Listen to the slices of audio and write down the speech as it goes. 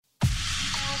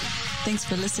Thanks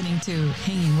for listening to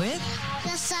Hanging With The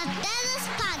Solteros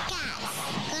Podcast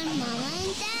con Mama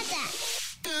and Dada.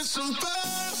 It's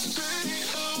supposed to be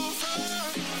over.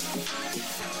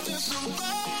 It's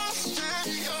supposed to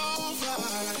be over.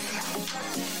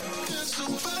 It's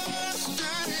supposed to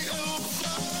be over.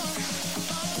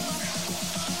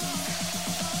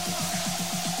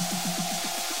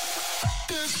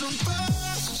 It's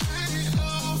supposed to be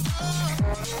over.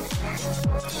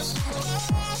 It's supposed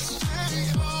to be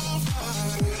over.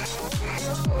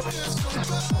 It's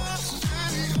supposed to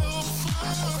be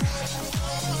over.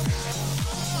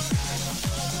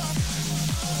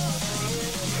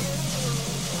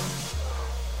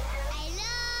 I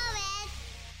love it.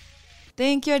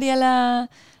 Thank you, Ariela.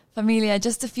 Familia,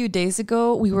 just a few days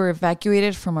ago, we were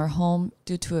evacuated from our home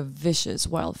due to a vicious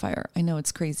wildfire. I know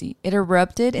it's crazy. It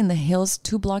erupted in the hills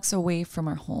 2 blocks away from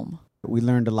our home. We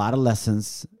learned a lot of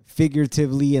lessons,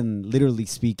 figuratively and literally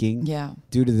speaking, Yeah.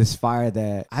 due to this fire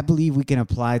that I believe we can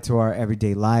apply to our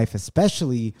everyday life,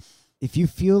 especially if you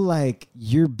feel like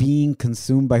you're being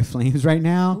consumed by flames right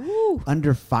now, Ooh.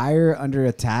 under fire, under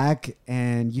attack,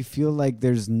 and you feel like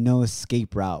there's no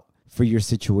escape route for your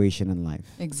situation in life.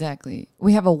 Exactly.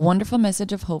 We have a wonderful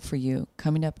message of hope for you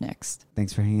coming up next.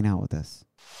 Thanks for hanging out with us.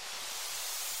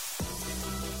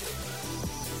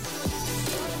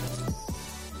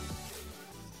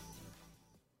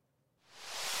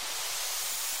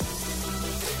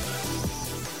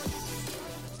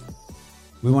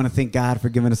 We want to thank God for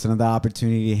giving us another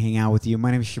opportunity to hang out with you. My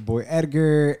name is your boy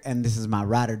Edgar, and this is my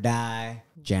ride or die,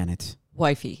 Janet.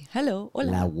 Wifey. Hello.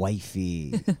 Hola. La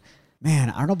wifey.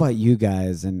 Man, I don't know about you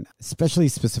guys, and especially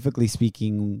specifically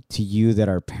speaking to you that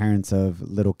are parents of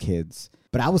little kids,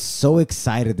 but I was so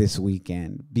excited this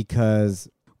weekend because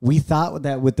we thought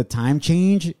that with the time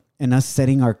change and us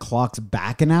setting our clocks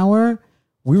back an hour,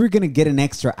 we were going to get an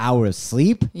extra hour of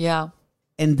sleep. Yeah.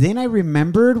 And then I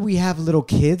remembered we have little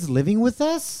kids living with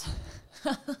us,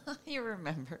 You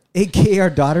remember. aka our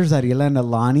daughters Ariela and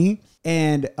Alani.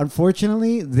 And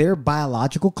unfortunately, their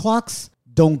biological clocks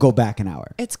don't go back an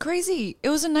hour. It's crazy. It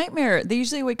was a nightmare. They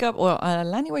usually wake up. Well,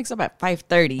 Lani wakes up at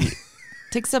 5:30,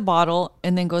 takes a bottle,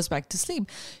 and then goes back to sleep.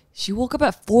 She woke up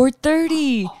at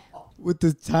 4:30. With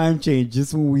the time change,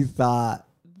 just when we thought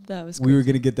That was we were crazy.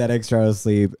 going to get that extra hour of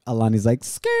sleep, Alani's like,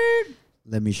 skirt.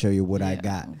 Let me show you what I Yeah.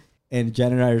 got. And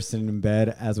Jen and I are sitting in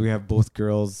bed as we have both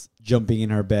girls jumping in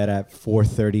our bed at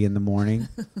 4:30 in the morning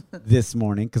this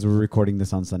morning, because we're recording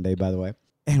this on Sunday, by the way.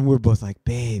 And we're both like,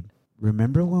 babe,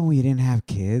 remember when we didn't have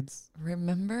kids?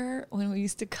 Remember when we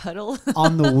used to cuddle?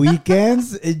 On the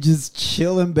weekends, and just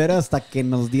chill in bed hasta que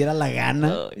nos diera la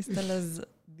gana. Oh, hasta las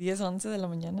 10, 11 de la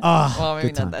mañana. Ah, Well, maybe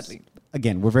good not times. that late.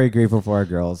 Again, we're very grateful for our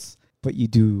girls, but you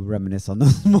do reminisce on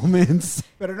those moments.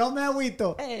 Pero no me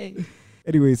agüito. Hey.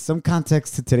 Anyways, some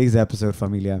context to today's episode,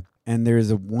 familia. And there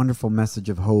is a wonderful message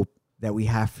of hope that we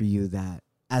have for you that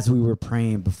as we were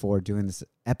praying before doing this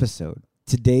episode,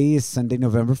 today is Sunday,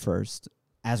 November 1st,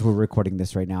 as we're recording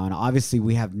this right now. And obviously,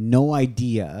 we have no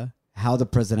idea how the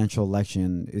presidential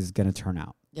election is going to turn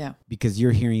out Yeah. because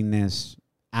you're hearing this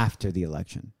after the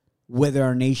election. Whether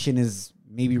our nation is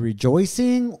maybe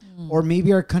rejoicing or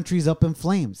maybe our country's up in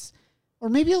flames or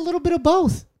maybe a little bit of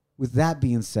both. With that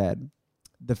being said,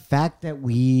 the fact that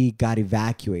we got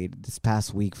evacuated this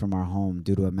past week from our home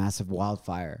due to a massive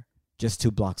wildfire just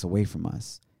 2 blocks away from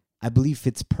us, I believe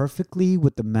fits perfectly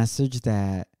with the message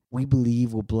that we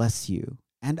believe will bless you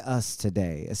and us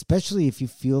today, especially if you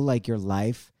feel like your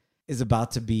life is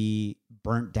about to be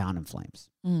burnt down in flames.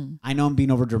 I know I'm being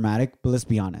over dramatic, but let's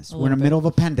be honest. We're in the middle of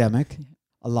a pandemic.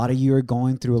 A lot of you are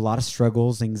going through a lot of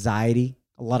struggles, anxiety,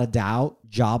 a lot of doubt,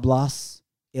 job loss,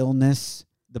 illness,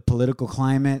 the political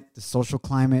climate, the social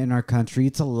climate in our country.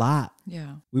 It's a lot.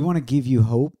 Yeah. We want to give you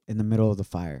hope in the middle of the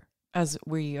fire. As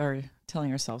we are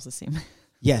telling ourselves the same.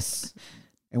 Yes.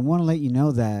 And want to let you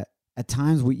know that at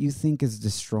times what you think is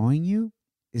destroying you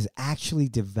is actually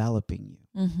developing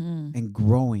you and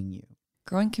growing you.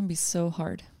 Growing can be so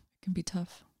hard. It can be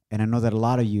tough. And I know that a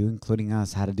lot of you, including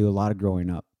us, had to do a lot of growing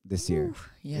up this year.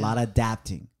 Yeah. A lot of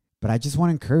adapting. But I just want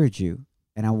to encourage you,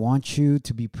 and I want you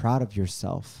to be proud of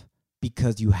yourself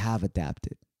because you have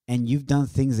adapted. And you've done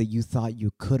things that you thought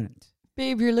you couldn't.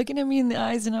 Babe, you're looking at me in the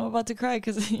eyes and I'm about to cry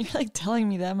because you're like telling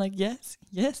me that. I'm like, yes.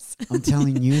 I'm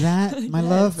telling you that, my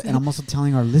love, Yes. and I'm also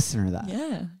telling our listener that.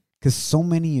 Yeah. Because so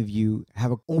many of you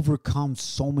have overcome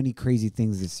so many crazy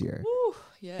things this year. Woo,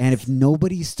 yes. And if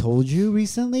nobody's told you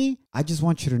recently, I just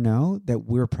want you to know that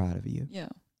we're proud of you. Yeah.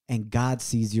 And God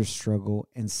sees your struggle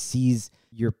and sees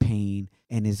your pain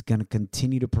and is going to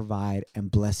continue to provide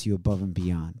and bless you above and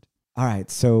beyond. All right.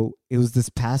 So it was this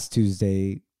past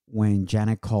Tuesday when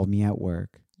Janet called me at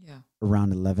work Yeah.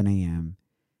 around 11 a.m.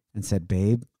 and said,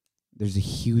 babe, there's a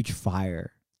huge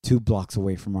fire 2 blocks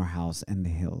away from our house in the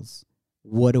hills.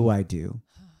 What do I do?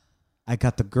 I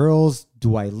got the girls.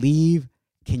 Do I leave?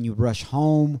 Can you rush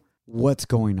home? What's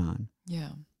going on? Yeah.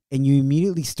 And you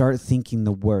immediately start thinking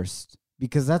the worst,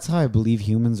 because that's how I believe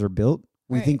humans are built.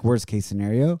 We Right. think worst case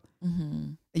scenario.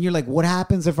 Mm-hmm. And you're like, what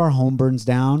happens if our home burns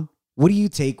down? What do you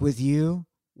take with you?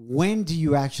 When do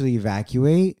you actually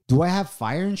evacuate? Do I have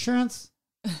fire insurance?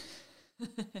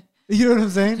 You know what I'm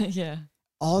saying? Yeah.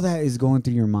 All that is going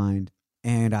through your mind.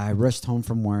 And I rushed home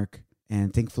from work.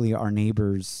 And thankfully, our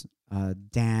neighbors,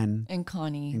 Dan And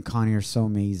Connie. and Connie, are so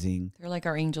amazing. They're like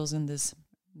our angels in this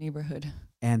neighborhood.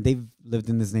 And they've lived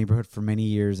in this neighborhood for many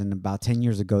years. And about 10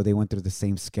 years ago, they went through the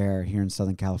same scare here in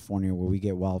Southern California, where we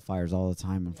get wildfires all the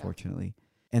time, unfortunately.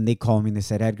 And they called me and they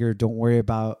said, Edgar, don't worry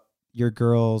about your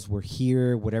girls. We're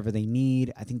here, whatever they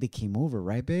need. I think they came over,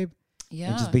 right, babe? Yeah.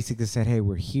 And just basically said, hey,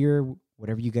 we're here.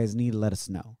 Whatever you guys need, let us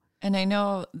know. And I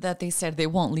know that they said they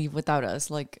won't leave without us,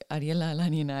 like Ariela,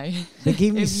 Lani, and I. They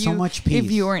gave me If so you- much peace.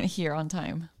 If you weren't here on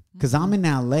time. Because I'm in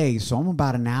LA, so I'm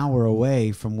about an hour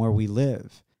away from where we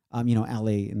live.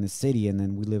 LA in the city, and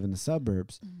then we live in the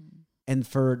suburbs. And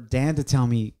for Dan to tell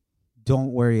me,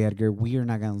 don't worry, Edgar, we are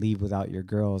not going to leave without your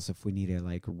girls if we need to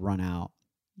like run out.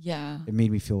 Yeah. It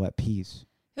made me feel at peace.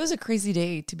 It was a crazy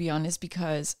day, to be honest,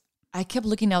 because I kept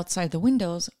looking outside the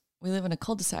windows. We live in a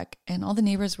cul-de-sac, and all the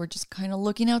neighbors were just kind of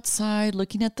looking outside,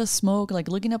 looking at the smoke, like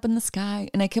looking up in the sky.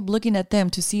 And I kept looking at them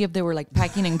to see if they were like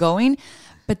packing and going.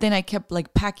 But then I kept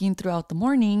like packing throughout the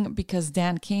morning because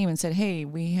Dan came and said, hey,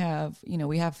 we have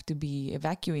to be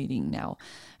evacuating now.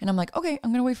 And I'm like, okay, I'm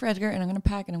going to wait for Edgar and I'm going to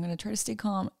pack and I'm going to try to stay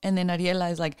calm. And then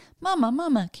Ariela is like,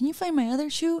 Mama, can you find my other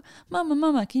shoe?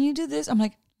 Mama, can you do this? I'm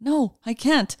like, no, I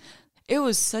can't. It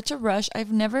was such a rush.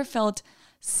 I've never felt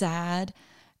sad,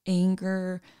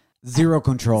 anger, Zero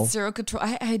control. zero control.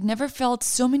 I had never felt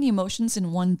so many emotions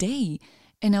in one day.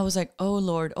 And I was like, oh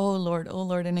Lord, oh Lord, oh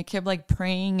Lord. And I kept like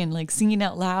praying and like singing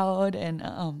out loud. And,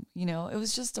 it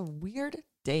was just a weird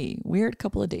day, weird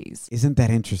couple of days. Isn't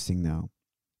that interesting, though?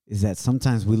 Is that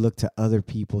sometimes we look to other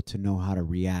people to know how to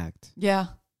react Yeah.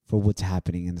 for what's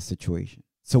happening in the situation.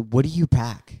 So what do you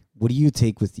pack? What do you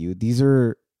take with you? These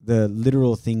are the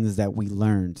literal things that we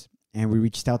learned. And we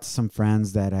reached out to some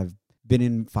friends that have been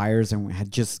in fires and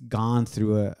had just gone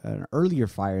through an earlier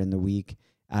fire in the week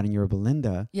out in Yorba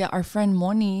Linda. Yeah, our friend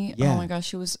Moni, Yeah. oh my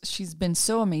gosh, she's been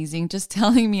so amazing, just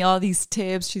telling me all these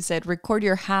tips. She said, record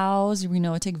your house,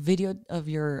 take video of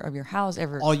your house,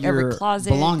 All your every closet,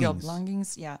 your belongings.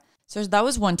 belongings. Yeah. So that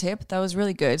was one tip. That was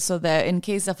really good. So that in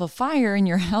case of a fire and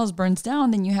your house burns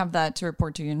down, then you have that to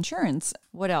report to your insurance.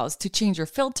 What else? To change your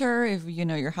filter if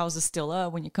your house is still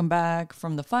up when you come back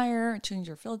from the fire, change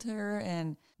your filter.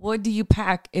 And what do you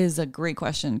pack is a great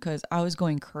question, because I was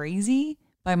going crazy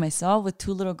by myself with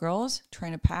 2 little girls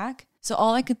trying to pack. So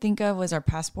all I could think of was our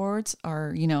passports,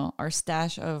 our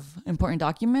stash of important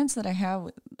documents that I have,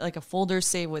 like a folder,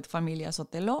 say, with Familia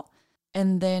Sotelo.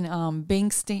 And then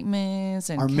bank statements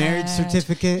and Our marriage cash.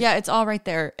 certificate. Yeah, it's all right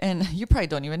there. And you probably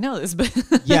don't even know this, but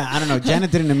Yeah, I don't know.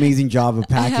 Janet did an amazing job of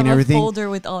I have packing a everything. folder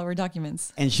with all of our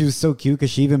documents. And she was so cute because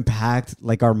she even packed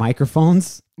like our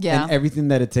microphones Yeah. and everything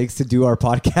that it takes to do our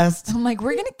podcast. I'm like,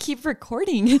 we're going to keep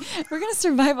recording. We're going to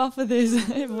survive off of this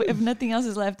if nothing else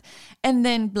is left. And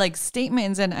then like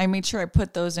statements, and I made sure I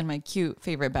put those in my cute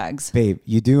favorite bags. Babe,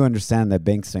 you do understand that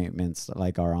bank statements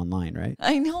like are online, right?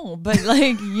 I know, but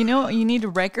like, you need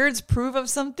records, proof of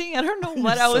something. I don't know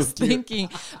what I so was cute. thinking,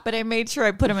 but I made sure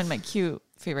I put them in my cute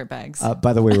favorite bags.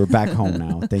 By the way, we're back home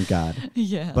now, thank God.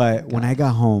 Yeah. But when I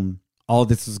got home, all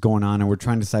this was going on and we're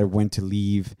trying to decide when to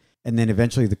leave. And then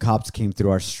eventually the cops came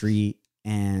through our street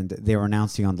and they were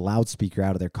announcing on the loudspeaker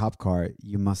out of their cop car,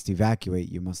 you must evacuate,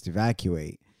 you must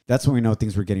evacuate. That's when we know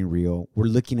things were getting real. We're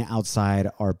looking outside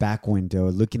our back window,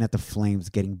 looking at the flames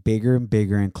getting bigger and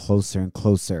bigger and closer.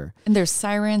 And there's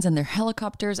sirens and their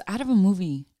helicopters out of a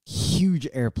movie. Huge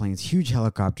airplanes, huge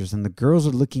helicopters. And the girls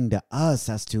are looking to us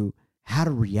as to how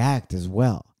to react as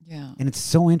well. Yeah. And it's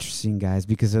so interesting, guys,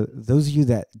 because those of you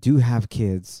that do have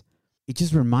kids, it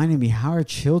just reminded me how our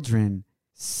children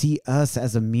see us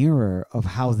as a mirror of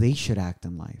how they should act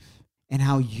in life and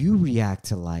how you react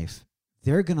to life.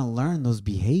 They're going to learn those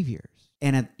behaviors.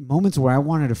 And at moments where I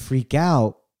wanted to freak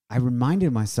out, I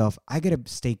reminded myself, I got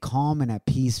to stay calm and at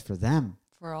peace for them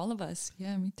For all of us.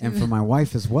 Yeah, me too. and for my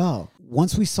wife as well.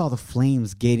 Once we saw the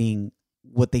flames getting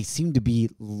what they seemed to be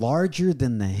larger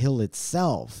than the hill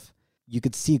itself, you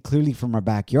could see it clearly from our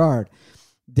backyard.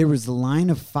 There was a line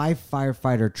of 5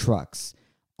 firefighter trucks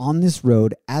on this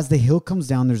road. As the hill comes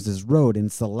down, there's this road, and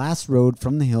it's the last road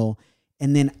from the hill,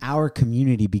 And then our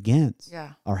community begins.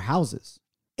 Yeah. Our houses.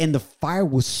 And the fire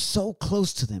was so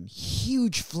close to them,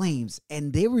 huge flames,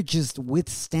 and they were just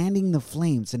withstanding the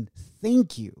flames. And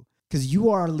thank you, because you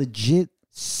are legit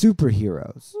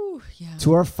superheroes Ooh, yeah.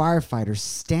 to our firefighters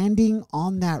standing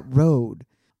on that road,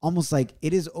 almost like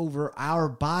it is over our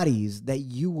bodies that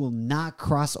you will not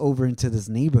cross over into this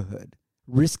neighborhood,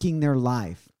 risking their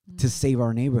life to save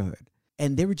our neighborhood.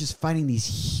 And they were just fighting these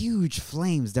huge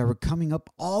flames that were coming up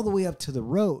all the way up to the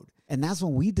road. And that's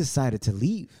when we decided to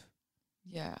leave.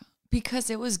 Yeah. Because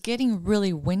it was getting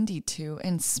really windy too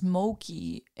and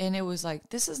smoky. And it was like,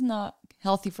 this is not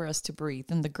healthy for us to breathe.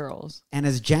 And the girls. And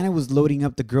as Janet was loading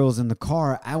up the girls in the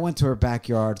car, I went to her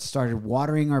backyard, started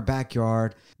watering our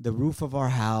backyard, the roof of our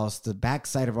house, the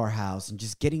backside of our house, and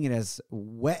just getting it as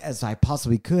wet as I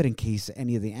possibly could in case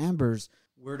any of the embers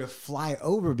were to fly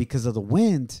over because of the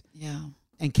wind Yeah.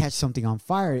 and catch something on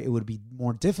fire. It would be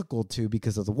more difficult to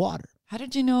because of the water. How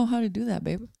did you know how to do that,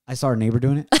 babe? I saw our neighbor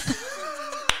doing it.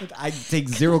 I take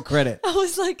zero credit. I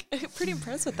was like pretty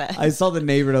impressed with that. I saw the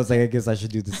neighbor and I was like, I guess I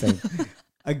should do the same.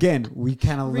 Again, we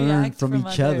kind of learn React from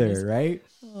from each others. other, right?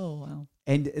 Oh, wow.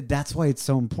 And that's why it's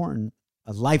so important,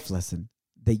 a life lesson,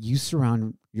 that you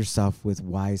surround yourself with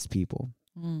wise people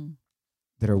Mm.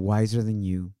 that are wiser than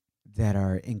you, that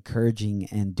are encouraging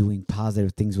and doing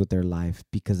positive things with their life.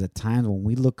 Because at times when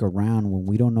we look around, when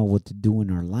we don't know what to do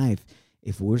in our life,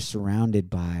 if we're surrounded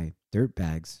by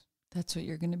dirtbags, That's what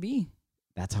you're going to be.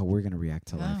 that's how we're going to react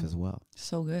to Yeah. life as well.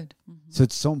 So good. So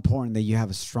it's so important that you have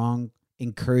a strong,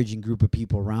 encouraging group of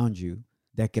people around you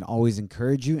that can always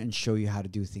encourage you and show you how to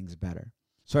do things better.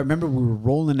 So I remember we were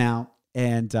rolling out,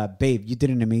 and babe, you did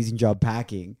an amazing job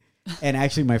packing. And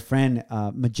actually, my friend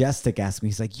Majestic asked me,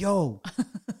 he's like, yo,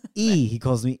 E, he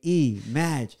calls me E,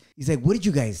 Madge. He's like, what did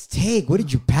you guys take? What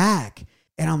did you pack?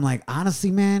 And I'm like,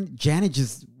 honestly, man, Janet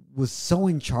just was so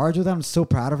in charge of that. I'm so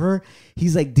proud of her.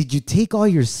 He's like, did you take all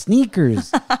your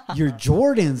sneakers, your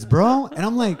Jordans, bro? And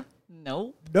I'm like,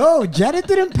 Nope. no, Janet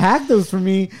didn't pack those for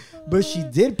me, but she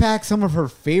did pack some of her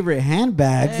favorite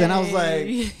handbags. And I was like,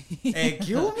 hey,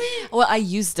 kill me? Well, I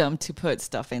used them to put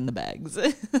stuff in the bags.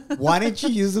 Why didn't you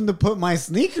use them to put my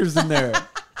sneakers in there?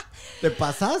 Te Oh,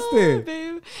 pasaste.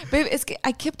 babe,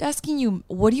 I kept asking you,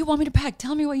 what do you want me to pack?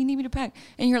 Tell me what you need me to pack.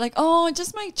 And you're like, oh,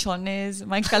 just my chones,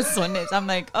 my calzones. I'm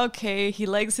like, okay, he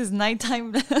likes his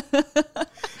nighttime The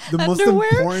most underwear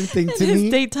important thing and to his me,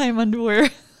 daytime underwear.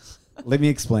 let me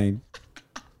explain.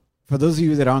 For those of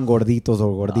you that aren't gorditos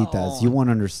or gorditas, you won't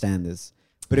understand this.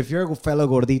 But if you're a fellow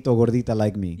gordito or gordita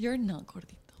like me, You're not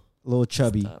gordito. a little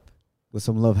chubby Stop. with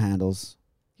some love handles,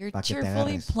 You're Pa que te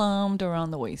cheerfully agarres. plumbed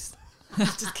around the waist.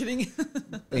 Just kidding.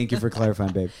 thank you for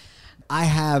clarifying, babe. I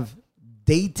have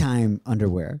daytime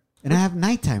underwear and I have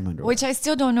nighttime underwear. Which I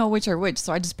still don't know which are which,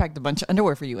 so I just packed a bunch of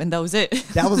underwear for you, and that was it.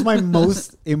 That was my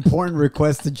most important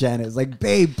request to Janet. It's like,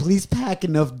 babe, please pack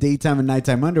enough daytime and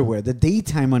nighttime underwear. The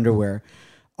daytime underwear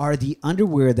are the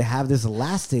underwear that have this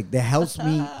elastic that helps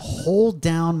me hold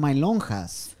down my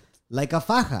lonjas like a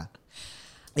faja.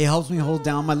 It helps me hold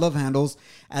down my love handles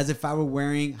as if I were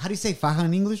wearing, how do you say faja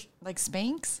in English? Like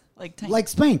Spanx? Like tiny. Like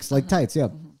Spanx, like tights, yeah.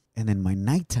 And then my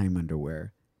nighttime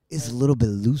underwear is a little bit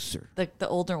looser. the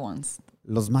older ones.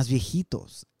 Los más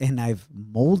viejitos. And I've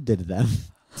molded them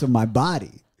to my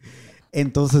body.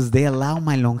 Entonces they allow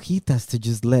my lonjitas to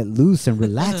just let loose and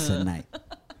relax at night.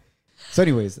 So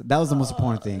anyways, that was the most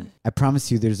important thing. I promise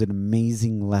you there's an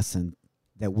amazing lesson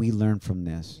that we learned from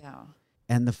this Yeah.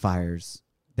 and the fires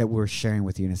that we're sharing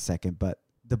with you in a second. But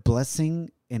the blessing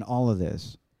in all of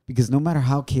this, because no matter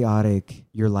how chaotic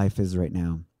your life is right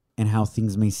now and how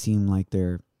things may seem like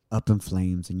they're up in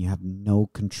flames and you have no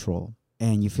control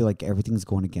and you feel like everything's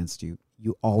going against you,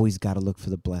 you always got to look for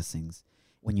the blessings.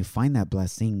 When you find that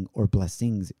blessing or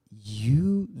blessings,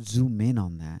 you zoom in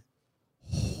on that,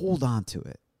 hold on to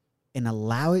it, and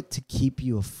allow it to keep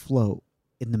you afloat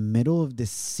in the middle of the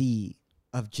sea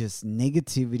of just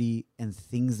negativity and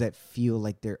things that feel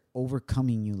like they're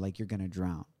overcoming you like you're going to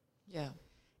drown. Yeah.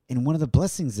 And one of the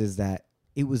blessings is that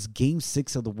it was Game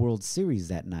 6 of the World Series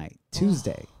that night,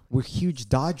 Tuesday. We're huge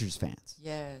Dodgers fans.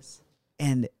 Yes.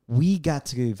 And we got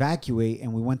to evacuate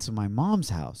and we went to my mom's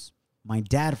house. My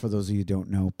dad, for those of you who don't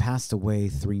know, passed away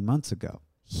 3 months ago.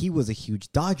 He was a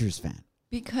huge Dodgers fan.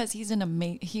 Because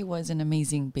he was an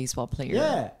amazing baseball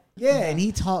player. Yeah, and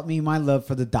he taught me my love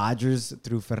for the Dodgers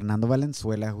through Fernando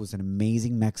Valenzuela, who's an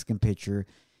amazing Mexican pitcher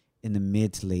in the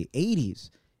mid to late 80s.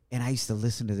 And I used to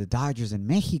listen to the Dodgers in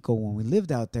Mexico when we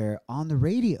lived out there on the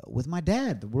radio with my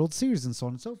dad, the World Series and so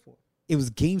on and so forth. It was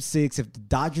Game 6. If the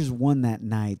Dodgers won that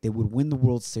night, they would win the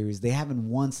World Series. They haven't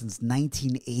won since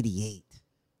 1988,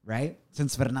 right?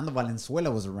 Since Fernando Valenzuela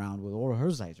was around with Oro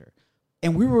Herzlizer.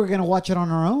 And we were going to watch it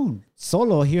on our own,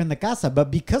 solo here in the casa.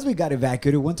 But because we got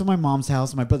evacuated, went to my mom's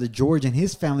house. My brother George and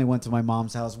his family went to my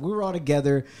mom's house. We were all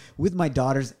together with my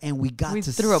daughters, and we got We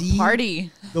to threw see a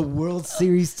party. the World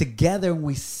Series together, and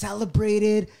we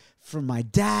celebrated for my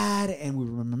dad, and we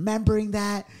were remembering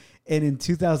that. And in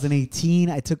 2018,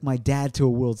 I took my dad to a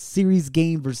World Series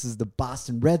game versus the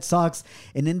Boston Red Sox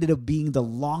and ended up being the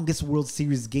longest World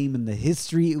Series game in the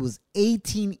history. It was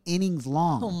 18 innings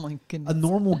long. Oh my goodness. A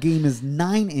normal game is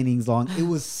 9 innings long. It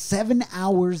was 7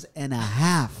 hours and a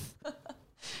half.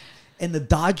 And the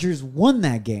Dodgers won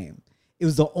that game. It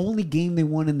was the only game they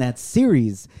won in that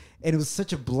series. And it was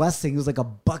such a blessing. It was like a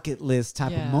bucket list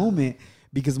type of moment.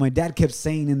 Because my dad kept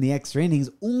saying in the extra innings,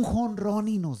 un jonrón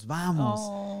y nos vamos.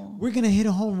 Oh. We're going to hit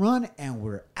a home run and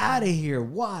we're out of here.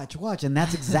 Watch. And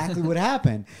that's exactly what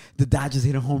happened. The Dodgers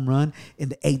hit a home run in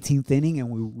the 18th inning and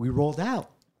we rolled out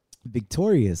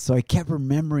victorious. So I kept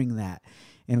remembering that.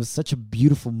 And it was such a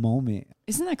beautiful moment.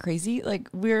 Isn't that crazy? Like,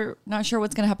 we're not sure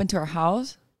what's going to happen to our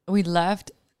house. We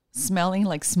left smelling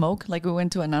like smoke, like we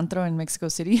went to an antro in Mexico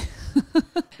City.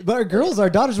 But our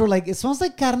daughters were like, it smells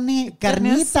like carnita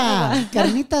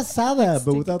asada,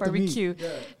 but without barbecue. the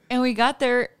meat. And we got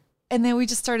there, and then we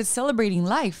just started celebrating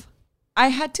life. I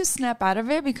had to snap out of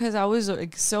it because I was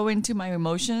like so into my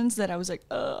emotions that I was like,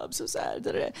 oh, I'm so sad.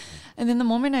 And then the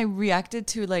moment I reacted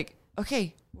to like,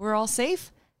 okay, we're all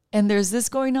safe, and there's this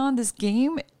going on, this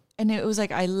game, and it was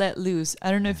like I let loose.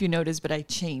 I don't know if you noticed, but I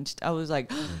changed. I was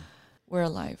like, we're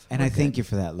alive. And We're I good. thank you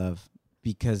for that, love,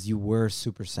 because you were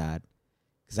super sad.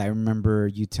 Because I remember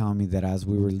you telling me that as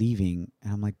we were leaving,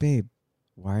 and I'm like, babe,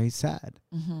 why are you sad?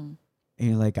 Mm-hmm. And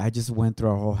you're like, I just went through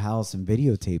our whole house and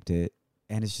videotaped it.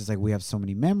 And it's just like, we have so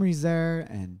many memories there,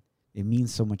 and it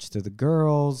means so much to the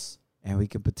girls, and we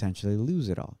could potentially lose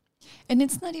it all. And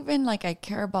it's not even like I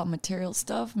care about material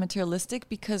stuff, materialistic,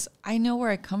 because I know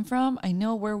where I come from. I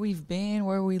know where we've been,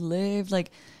 where we live.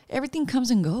 Like, everything comes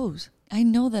and goes. I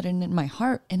know that in my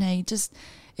heart. And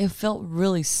it felt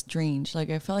really strange. Like,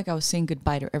 I felt like I was saying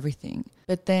goodbye to everything.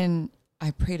 But then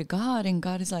I pray to God, and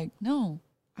God is like, no,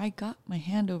 I got my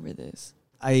hand over this.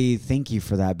 I thank you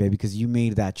for that, babe, because you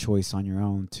made that choice on your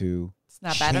own to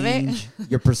Snap out of it. change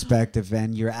your perspective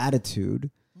and your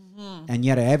attitude. And you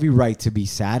had every right to be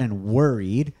sad and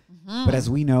worried. But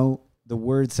as we know, the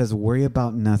word says, worry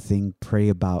about nothing, pray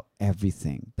about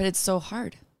everything. But it's so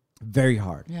hard. Very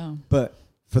hard. Yeah. But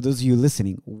for those of you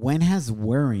listening, when has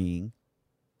worrying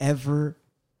ever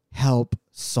helped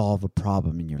solve a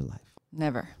problem in your life?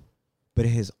 Never. But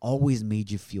it has always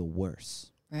made you feel worse.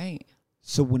 Right.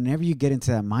 So whenever you get into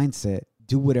that mindset,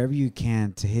 do whatever you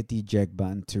can to hit the eject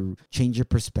button to change your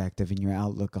perspective and your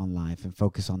outlook on life and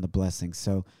focus on the blessings.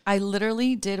 So I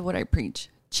literally did what I preach.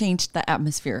 Changed the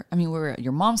atmosphere. I mean, we were at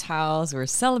your mom's house. We were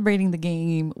celebrating the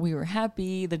game. We were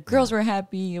happy. The girls were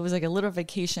happy. It was like a little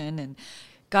vacation, and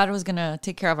God was going to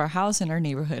take care of our house and our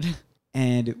neighborhood.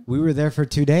 and we were there for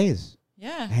 2 days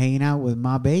Yeah. hanging out with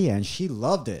Ma Bella, and she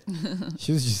loved it.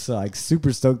 She was just like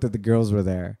super stoked that the girls were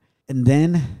there. And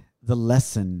then the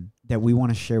lesson that we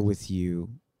want to share with you,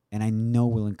 and I know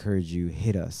will encourage you,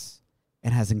 hit us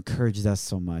and has encouraged us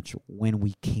so much when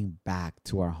we came back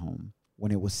to our home,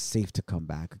 when it was safe to come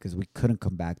back, because we couldn't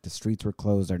come back. The streets were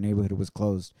closed. Our neighborhood was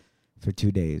closed for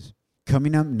 2 days.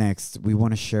 Coming up next, we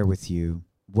want to share with you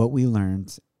what we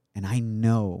learned, and I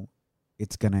know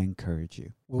it's going to encourage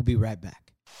you. We'll be right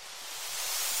back.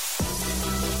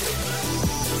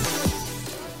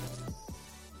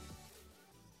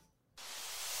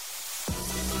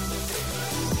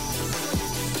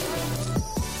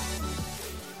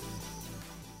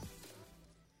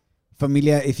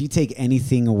 Familia, if you take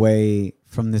anything away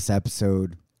from this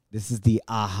episode, this is the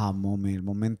aha moment, el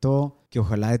momento que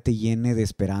ojalá te llene de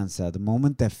esperanza, the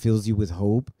moment that fills you with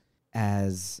hope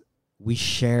as we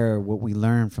share what we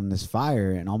learned from this fire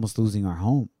and almost losing our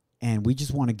home. And we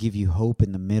just want to give you hope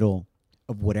in the middle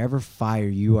of whatever fire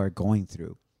you are going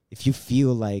through. If you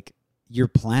feel like your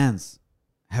plans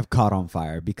have caught on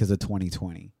fire because of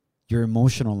 2020, your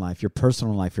emotional life, your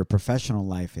personal life, your professional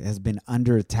life has been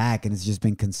under attack and it's just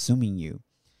been consuming you,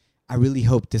 I really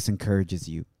hope this encourages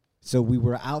you. So we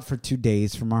were out for 2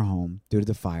 days from our home due to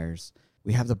the fires.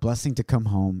 We have the blessing to come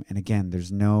home. And again,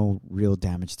 there's no real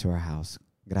damage to our house.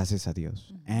 Gracias a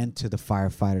Dios. And to the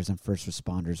firefighters and first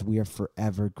responders, we are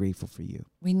forever grateful for you.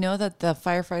 We know that the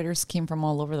firefighters came from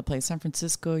all over the place. San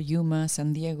Francisco, Yuma,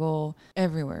 San Diego,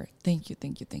 everywhere. Thank you,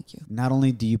 thank you, thank you. Not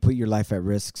only do you put your life at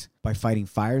risk by fighting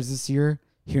fires this year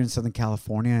here in Southern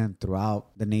California and throughout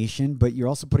the nation, but you're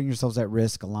also putting yourselves at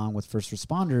risk along with first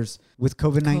responders with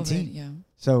COVID-19. Yeah.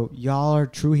 So y'all are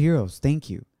true heroes. Thank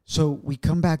you. So we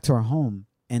come back to our home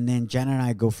And then Janet and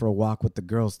I go for a walk with the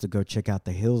girls to go check out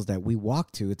the hills that we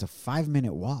walk to. It's a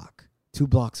 5-minute walk, 2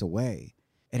 blocks away.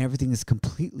 And everything is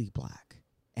completely black.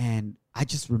 And I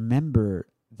just remember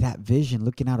that vision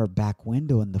looking out our back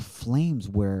window, and the flames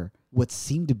were what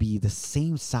seemed to be the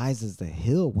same size as the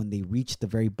hill. When they reached the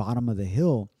very bottom of the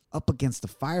hill up against the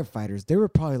firefighters, they were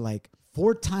probably like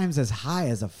 4 times as high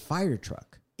as a fire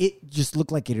truck. It just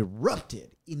looked like it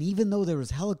erupted. And even though there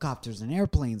was helicopters and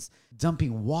airplanes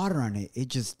dumping water on it,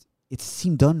 it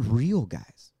seemed unreal,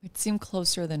 guys. It seemed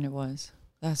closer than it was.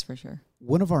 That's for sure.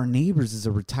 One of our neighbors is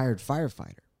a retired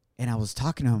firefighter. And I was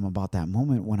talking to him about that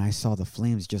moment when I saw the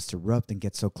flames just erupt and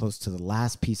get so close to the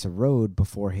last piece of road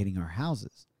before hitting our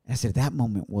houses. And I said, that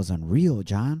moment was unreal,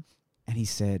 John. And he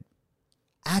said,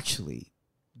 actually,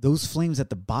 those flames at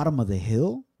the bottom of the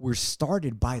hill were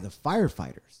started by the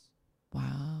firefighters.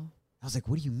 Wow. I was like,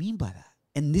 what do you mean by that?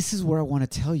 And this is where I want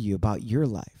to tell you about your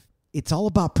life. It's all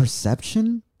about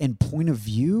perception and point of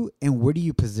view and where do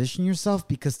you position yourself?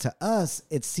 Because to us,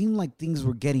 it seemed like things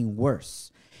were getting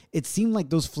worse. It seemed like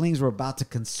those flames were about to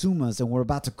consume us and we're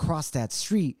about to cross that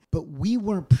street, but we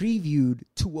weren't previewed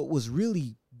to what was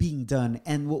really being done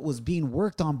and what was being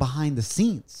worked on behind the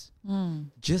scenes.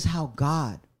 Just how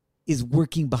God is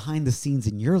working behind the scenes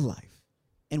in your life.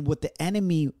 And what the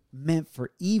enemy meant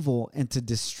for evil and to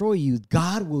destroy you,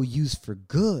 God will use for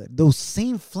good. Those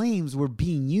same flames were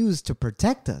being used to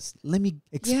protect us. Let me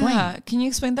explain. Yeah, can you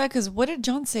explain that? Because what did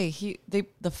John say? The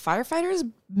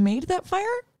firefighters made that fire?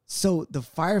 So the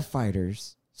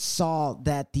firefighters saw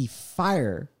that the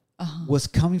fire was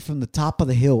coming from the top of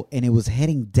the hill and it was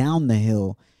heading down the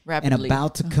hill Rapidly. and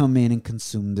about to come in and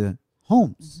consume the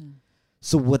homes.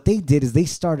 So what they did is they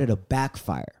started a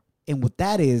backfire. And what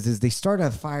that is they started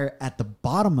a fire at the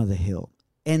bottom of the hill.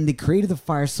 And they created the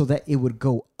fire so that it would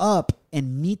go up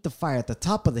and meet the fire at the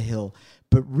top of the hill.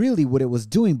 But really what it was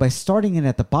doing by starting it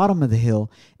at the bottom of the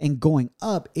hill and going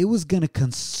up, it was going to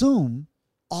consume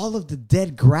all of the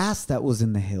dead grass that was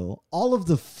in the hill, all of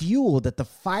the fuel that the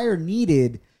fire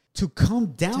needed to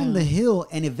come down the hill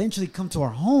and eventually come to our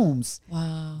homes.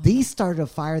 Wow. They started a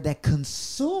fire that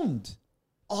consumed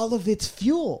all of its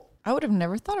fuel. I would have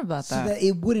never thought about So that. that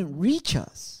it wouldn't reach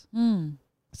us.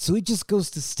 So it just goes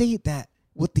to state that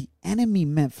what the enemy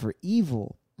meant for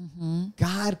evil,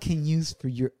 God can use for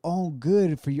your own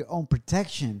good, for your own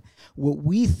protection. What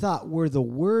we thought were the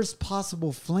worst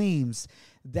possible flames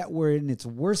that were in its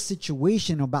worst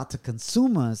situation about to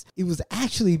consume us, it was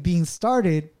actually being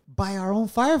started by our own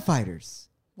firefighters.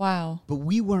 Wow. But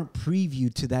we weren't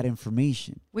previewed to that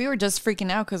information. We were just freaking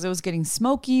out because it was getting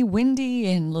smoky, windy,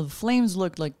 and the flames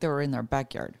looked like they were in our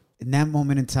backyard. In that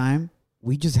moment in time,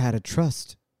 we just had to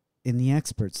trust in the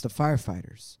experts, the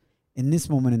firefighters. In this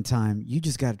moment in time, you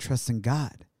just got to trust in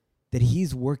God that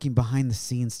He's working behind the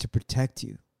scenes to protect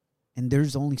you. And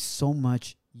there's only so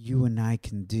much you and I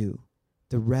can do.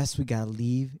 The rest we got to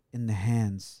leave in the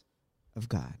hands of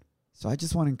God. So I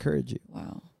just want to encourage you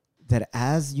Wow. that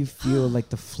as you feel like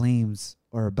the flames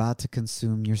are about to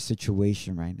consume your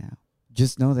situation right now,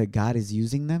 just know that God is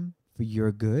using them for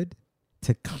your good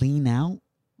to clean out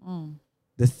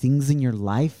the things in your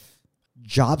life,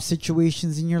 job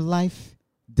situations in your life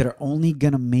that are only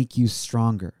going to make you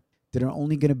stronger, that are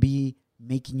only going to be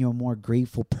making you a more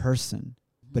grateful person.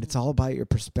 But it's all about your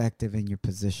perspective and your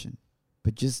position.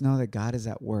 But just know that God is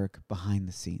at work behind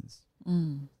the scenes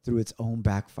through its own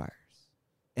backfires.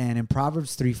 And in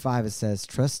Proverbs 3:5, it says,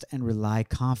 trust and rely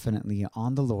confidently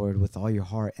on the Lord with all your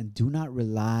heart and do not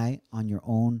rely on your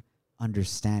own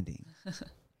understanding.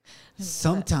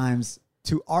 Sometimes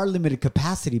to our limited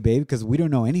capacity, babe, because we don't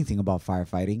know anything about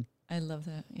firefighting, I love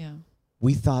that. Yeah.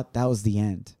 we thought that was the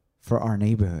end for our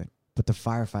neighborhood. But the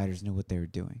firefighters knew what they were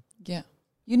doing. Yeah.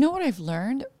 You know what I've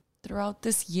learned throughout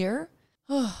this year?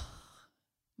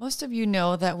 Most of you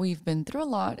know that we've been through a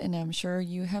lot, and I'm sure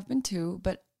you have been too.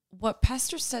 But what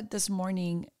Pastor said this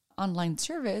morning online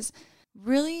service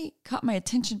really caught my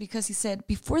attention because he said,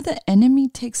 before the enemy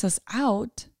takes us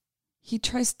out, he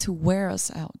tries to wear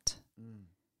us out.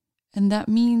 And that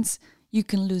means you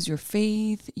can lose your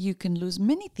faith, you can lose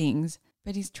many things,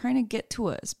 but he's trying to get to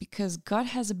us because God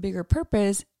has a bigger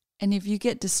purpose. And if you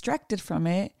get distracted from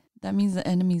it, that means the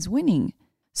enemy's winning.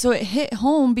 So it hit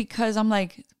home because I'm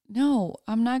like, no,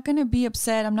 I'm not going to be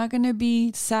upset. I'm not going to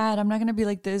be sad. I'm not going to be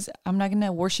like this. I'm not going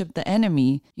to worship the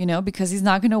enemy, because he's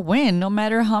not going to win no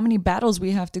matter how many battles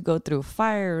we have to go through.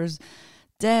 Fires,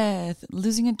 death,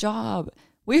 losing a job.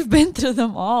 We've been through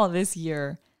them all this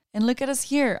year. And look at us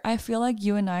here. I feel like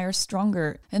you and I are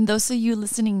stronger. And those of you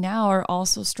listening now are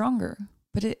also stronger.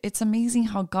 But it's amazing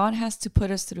how God has to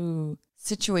put us through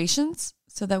situations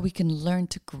so that we can learn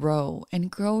to grow.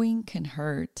 And growing can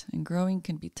hurt and growing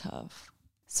can be tough.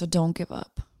 So don't give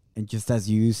up. And just as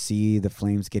you see the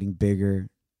flames getting bigger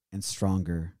and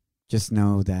stronger, just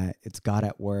know that it's God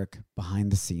at work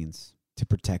behind the scenes to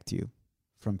protect you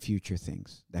from future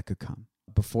things that could come.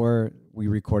 Before we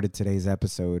recorded today's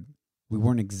episode, we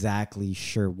weren't exactly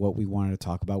sure what we wanted to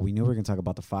talk about. We knew we were going to talk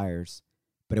about the fires,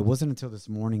 but it wasn't until this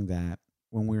morning that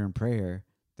when we were in prayer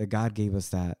that God gave us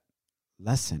that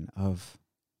lesson of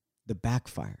the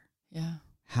backfire. Yeah.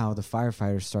 How the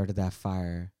firefighters started that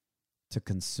fire to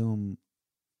consume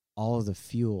all of the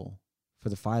fuel for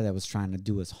the fire that was trying to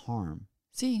do us harm.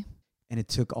 See? And it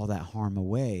took all that harm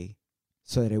away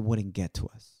so that it wouldn't get to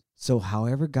us. So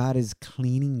however God is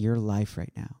cleaning your life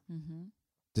right now, Mm-hmm.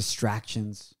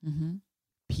 distractions, Mm-hmm.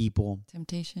 people,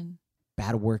 Temptation,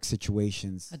 bad work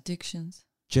situations, addictions.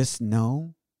 just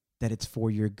know that it's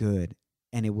for your good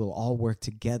and it will all work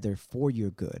together for your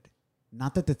good.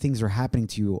 Not that the things that are happening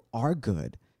to you are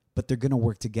good, but they're going to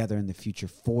work together in the future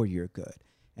for your good.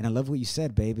 And I love what you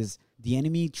said, babe, is the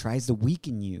enemy tries to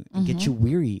weaken you and get you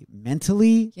weary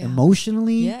mentally, Yeah.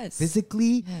 emotionally, Yes.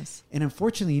 physically. Yes. And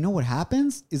unfortunately, you know what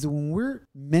happens is that when we're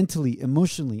mentally,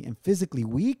 emotionally, and physically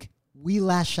weak, we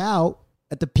lash out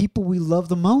at the people we love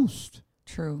the most.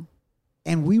 True.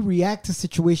 And we react to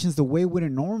situations the way we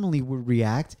normally would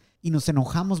react. Y nos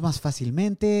enojamos más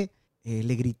fácilmente.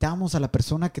 Le gritamos a la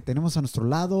persona que tenemos a nuestro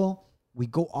lado. We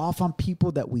go off on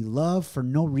people that we love for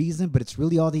no reason, but it's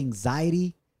really all the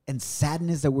anxiety and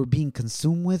sadness that we're being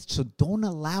consumed with. So don't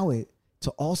allow it to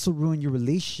also ruin your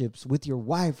relationships with your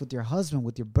wife, with your husband,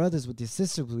 with your brothers, with your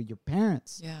sisters, with your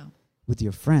parents, Yeah. with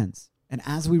your friends. And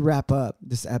as we wrap up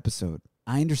this episode,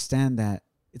 I understand that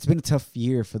it's been a tough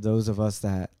year for those of us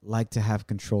that like to have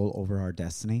control over our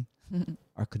destiny,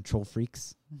 our control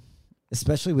freaks,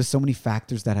 especially with so many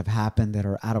factors that have happened that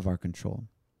are out of our control.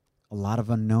 A lot of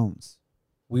unknowns.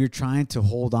 We're trying to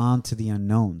hold on to the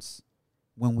unknowns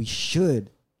when we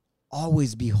should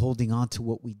always be holding on to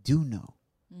what we do know.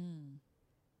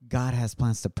 God has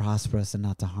plans to prosper us and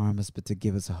not to harm us, but to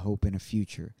give us a hope and a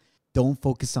future. Don't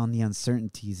focus on the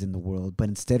uncertainties in the world, but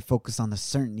instead focus on the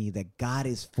certainty that God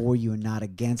is for you and not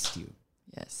against you.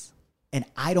 Yes. And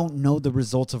I don't know the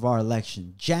results of our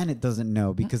election. Janet doesn't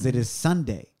know because it is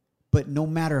Sunday. But no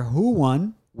matter who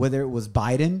won, whether it was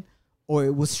Biden or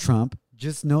it was Trump,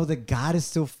 just know that God is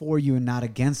still for you and not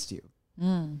against you.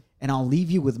 And I'll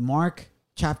leave you with Mark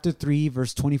chapter 3,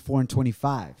 verse 24 and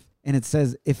 25. And it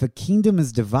says, if a kingdom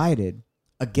is divided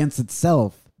against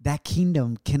itself, that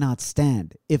kingdom cannot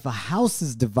stand. If a house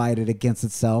is divided against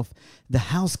itself, the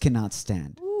house cannot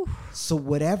stand. So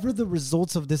whatever the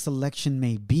results of this election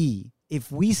may be,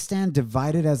 if we stand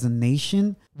divided as a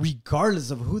nation,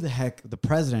 regardless of who the heck the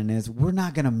president is, we're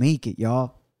not going to make it,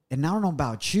 y'all. And I don't know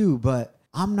about you, but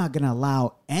I'm not going to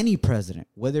allow any president,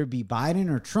 whether it be Biden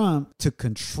or Trump, to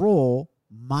control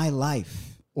my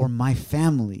life or my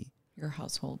family, Your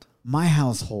household. my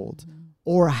household,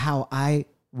 or how I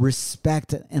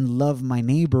respect and love my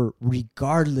neighbor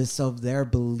regardless of their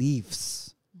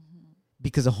beliefs.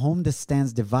 Because a home that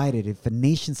stands divided, if a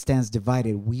nation stands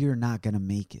divided, we are not going to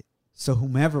make it. So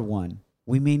whomever won,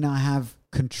 we may not have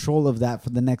control of that for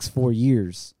the next 4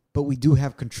 years, but we do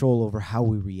have control over how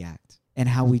we react and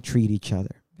how we treat each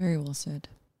other. Very well said.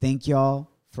 Thank y'all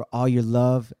for all your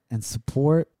love and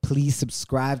support. Please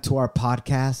subscribe to our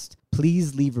podcast.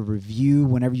 Please leave a review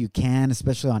whenever you can,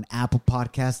 especially on Apple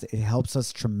Podcasts. It helps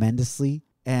us tremendously.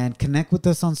 And connect with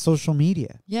us on social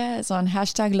media. Yes, on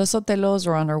hashtag Los Sotelos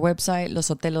or on our website,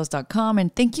 losotelos.com.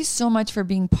 And thank you so much for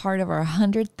being part of our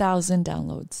 100,000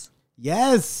 downloads.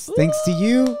 Yes, thanks to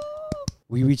you.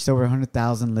 We reached over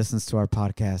 100,000 listens to our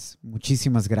podcast.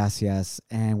 Muchísimas gracias.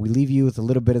 And we leave you with a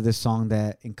little bit of this song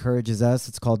that encourages us.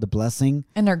 It's called The Blessing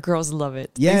And our girls love it.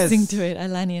 Yes. They sing to it.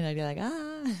 Alani and I'd be like,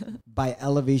 ah. by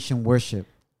Elevation Worship.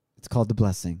 It's called The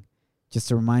Blessing. Just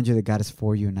to remind you that God is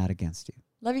for you and not against you.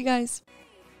 Love you guys.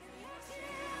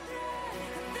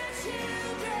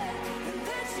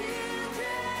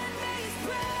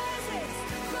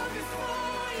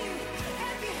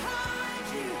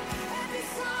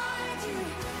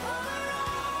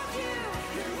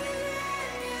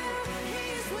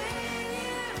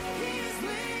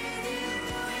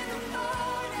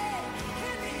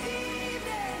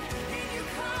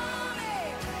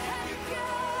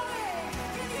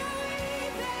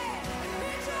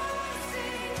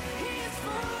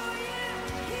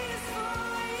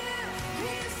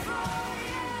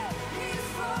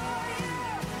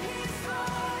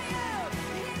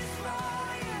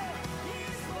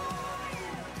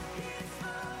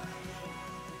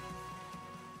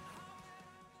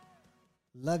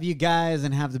 Love you guys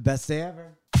and have the best day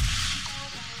ever.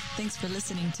 Thanks for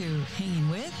listening to Hanging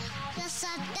With. The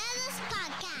Soteros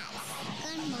Podcast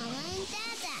con Mama and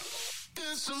Dada.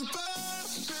 It's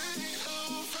supposed to be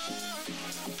over.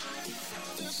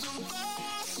 It's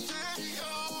supposed to be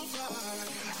over.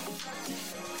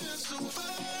 It's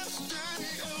supposed to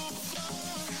be over.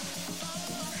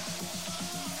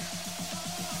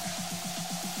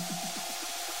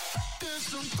 It's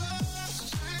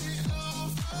supposed to be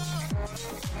over.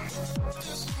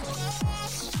 It's supposed